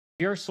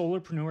If you're a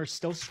solopreneur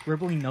still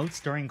scribbling notes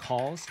during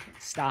calls,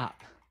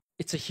 stop.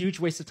 It's a huge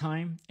waste of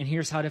time, and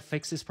here's how to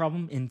fix this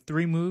problem in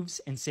 3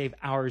 moves and save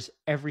hours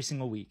every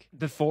single week.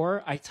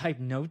 Before, I type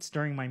notes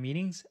during my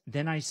meetings,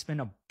 then I spend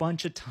a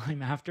bunch of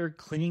time after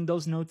cleaning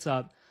those notes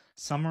up,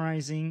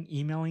 summarizing,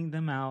 emailing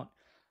them out.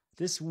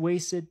 This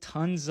wasted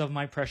tons of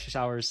my precious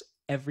hours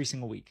every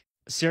single week.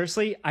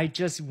 Seriously, I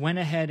just went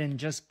ahead and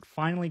just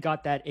finally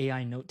got that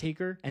AI note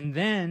taker, and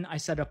then I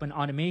set up an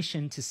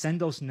automation to send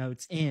those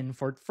notes in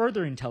for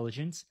further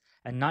intelligence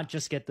and not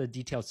just get the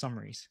detailed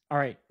summaries. All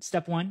right,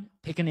 step 1,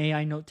 pick an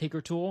AI note taker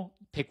tool.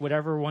 Pick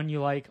whatever one you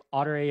like,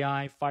 Otter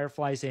AI,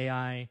 Firefly's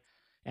AI,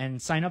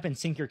 and sign up and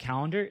sync your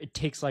calendar. It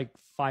takes like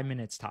 5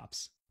 minutes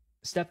tops.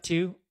 Step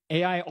 2,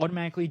 AI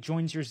automatically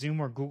joins your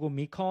Zoom or Google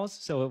Meet calls,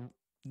 so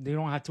they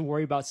don't have to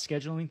worry about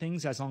scheduling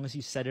things as long as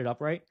you set it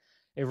up right.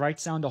 It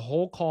writes down the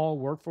whole call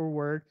word for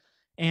word.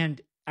 And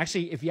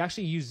actually, if you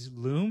actually use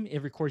Loom,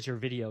 it records your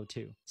video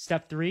too.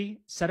 Step 3,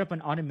 set up an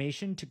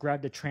automation to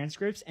grab the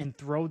transcripts and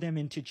throw them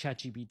into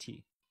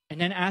ChatGPT. And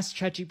then ask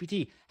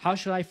ChatGPT, how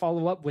should I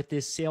follow up with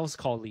this sales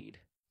call lead?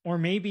 Or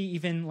maybe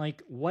even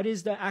like, what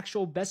is the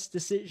actual best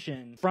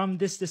decision from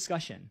this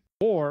discussion?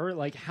 Or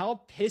like,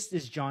 how pissed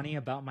is Johnny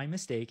about my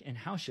mistake and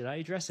how should I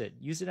address it?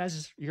 Use it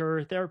as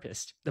your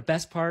therapist. The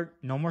best part,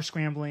 no more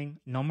scrambling,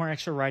 no more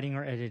extra writing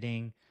or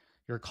editing.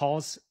 Your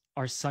calls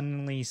are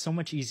suddenly so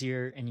much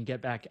easier and you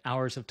get back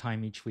hours of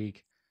time each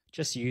week.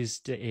 Just use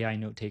the AI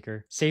note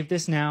taker. Save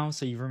this now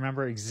so you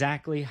remember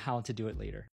exactly how to do it later.